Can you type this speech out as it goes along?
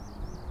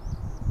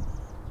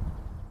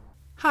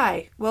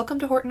Hi, welcome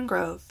to Horton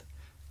Grove.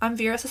 I'm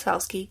Vera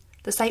Soselski,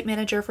 the site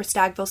manager for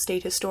Stagville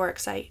State Historic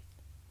Site.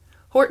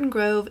 Horton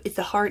Grove is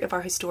the heart of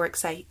our historic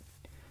site.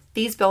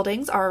 These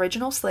buildings are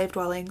original slave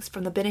dwellings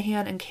from the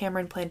Binahan and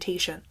Cameron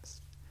plantations.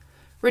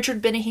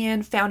 Richard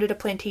Binahan founded a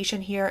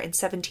plantation here in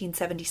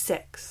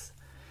 1776.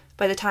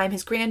 By the time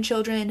his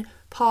grandchildren,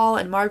 Paul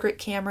and Margaret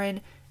Cameron,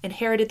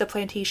 inherited the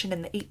plantation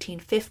in the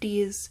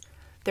 1850s,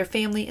 their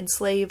family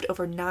enslaved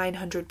over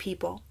 900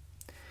 people.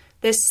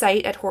 This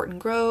site at Horton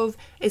Grove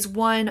is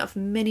one of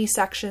many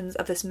sections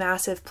of this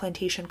massive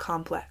plantation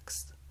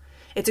complex.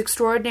 It's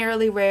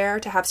extraordinarily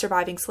rare to have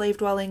surviving slave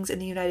dwellings in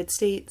the United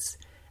States,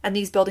 and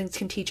these buildings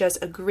can teach us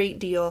a great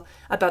deal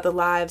about the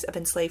lives of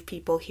enslaved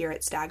people here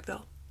at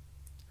Stagville.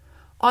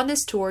 On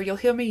this tour, you'll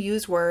hear me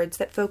use words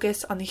that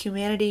focus on the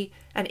humanity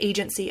and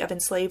agency of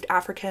enslaved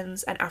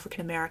Africans and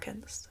African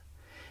Americans.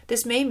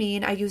 This may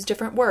mean I use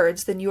different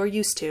words than you are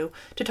used to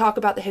talk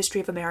about the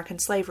history of American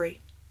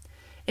slavery.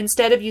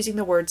 Instead of using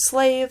the word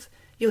slave,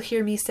 you'll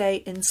hear me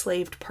say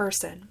enslaved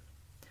person.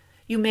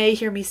 You may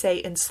hear me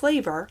say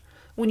enslaver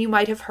when you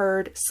might have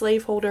heard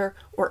slaveholder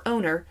or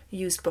owner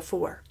used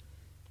before.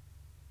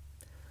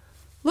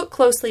 Look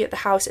closely at the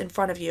house in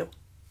front of you.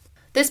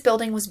 This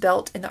building was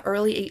built in the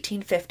early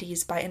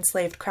 1850s by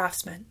enslaved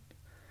craftsmen.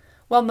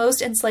 While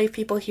most enslaved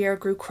people here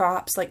grew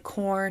crops like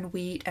corn,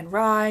 wheat, and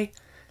rye,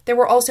 there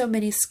were also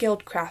many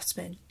skilled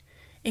craftsmen,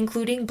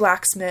 including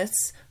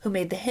blacksmiths who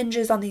made the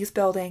hinges on these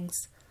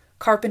buildings,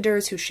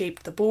 carpenters who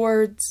shaped the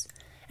boards,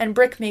 and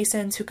brick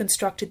masons who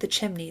constructed the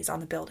chimneys on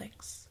the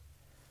buildings.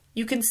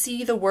 You can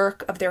see the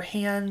work of their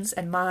hands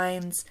and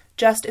minds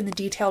just in the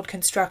detailed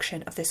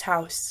construction of this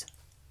house.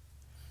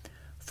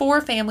 4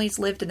 families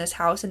lived in this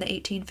house in the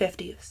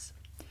 1850s.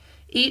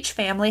 Each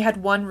family had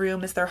one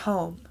room as their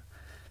home.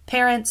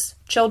 Parents,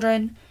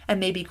 children, and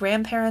maybe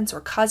grandparents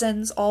or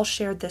cousins all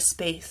shared this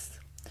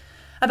space.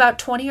 About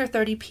 20 or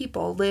 30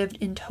 people lived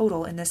in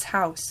total in this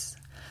house.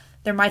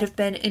 There might have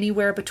been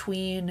anywhere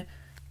between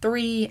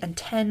 3 and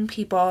 10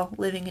 people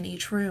living in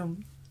each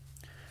room.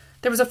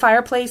 There was a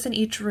fireplace in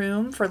each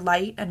room for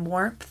light and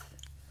warmth.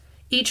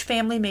 Each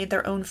family made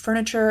their own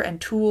furniture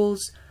and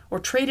tools, or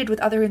traded with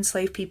other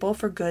enslaved people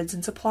for goods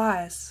and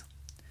supplies.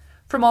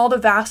 From all the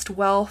vast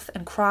wealth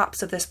and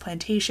crops of this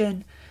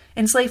plantation,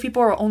 enslaved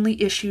people were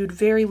only issued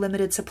very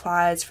limited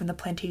supplies from the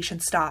plantation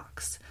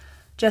stocks,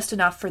 just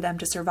enough for them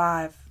to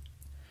survive.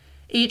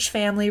 Each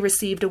family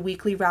received a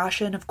weekly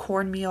ration of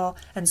cornmeal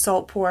and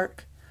salt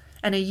pork,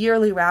 and a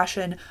yearly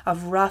ration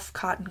of rough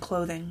cotton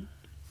clothing.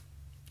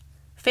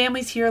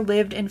 Families here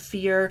lived in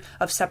fear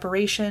of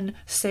separation,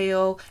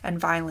 sale, and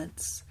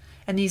violence,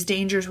 and these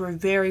dangers were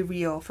very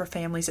real for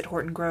families at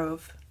Horton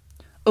Grove.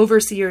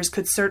 Overseers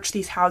could search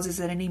these houses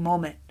at any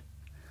moment.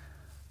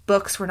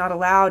 Books were not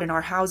allowed in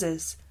our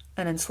houses,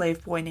 an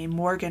enslaved boy named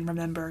Morgan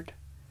remembered.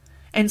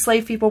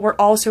 Enslaved people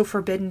were also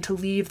forbidden to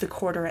leave the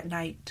quarter at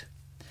night.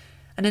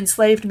 An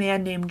enslaved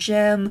man named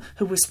Jim,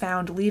 who was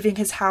found leaving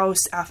his house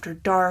after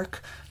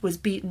dark, was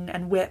beaten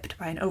and whipped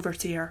by an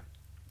overseer.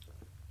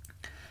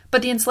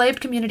 But the enslaved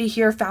community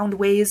here found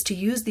ways to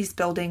use these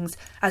buildings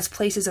as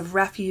places of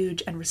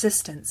refuge and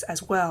resistance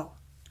as well.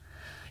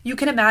 You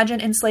can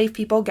imagine enslaved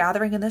people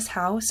gathering in this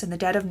house in the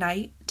dead of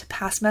night to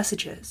pass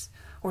messages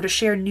or to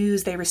share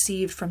news they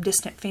received from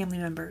distant family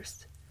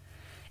members.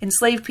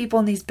 Enslaved people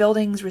in these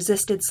buildings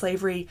resisted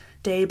slavery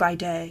day by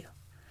day.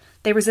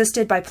 They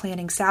resisted by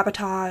planning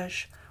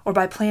sabotage, or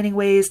by planning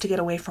ways to get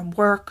away from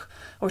work,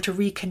 or to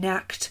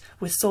reconnect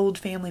with sold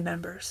family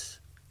members.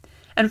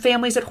 And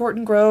families at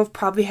Horton Grove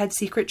probably had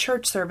secret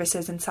church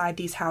services inside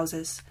these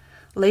houses,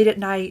 late at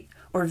night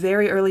or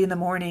very early in the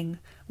morning,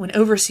 when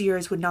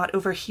overseers would not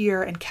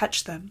overhear and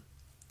catch them.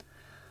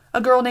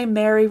 A girl named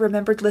Mary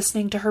remembered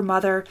listening to her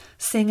mother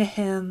sing a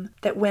hymn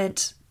that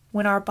went,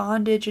 "When our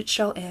bondage it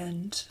shall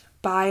end,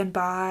 by and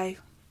by,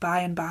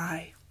 by and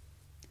by."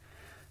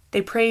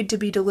 They prayed to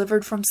be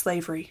delivered from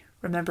slavery,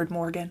 remembered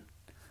Morgan.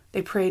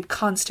 They prayed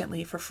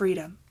constantly for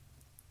freedom.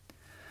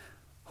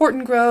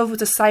 Horton Grove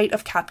was a site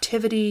of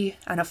captivity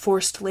and of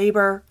forced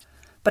labor,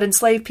 but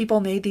enslaved people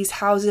made these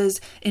houses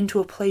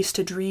into a place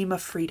to dream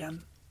of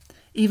freedom,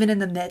 even in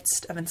the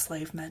midst of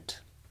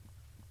enslavement.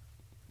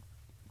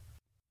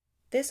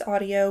 This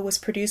audio was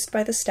produced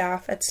by the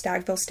staff at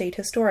Stagville State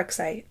Historic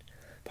Site,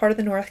 part of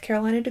the North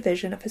Carolina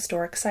Division of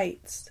Historic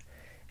Sites.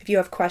 If you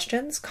have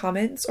questions,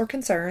 comments, or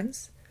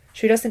concerns,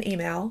 shoot us an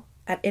email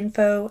at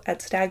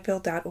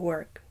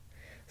info@stagville.org.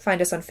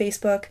 Find us on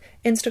Facebook,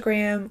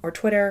 Instagram, or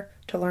Twitter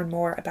to learn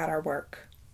more about our work.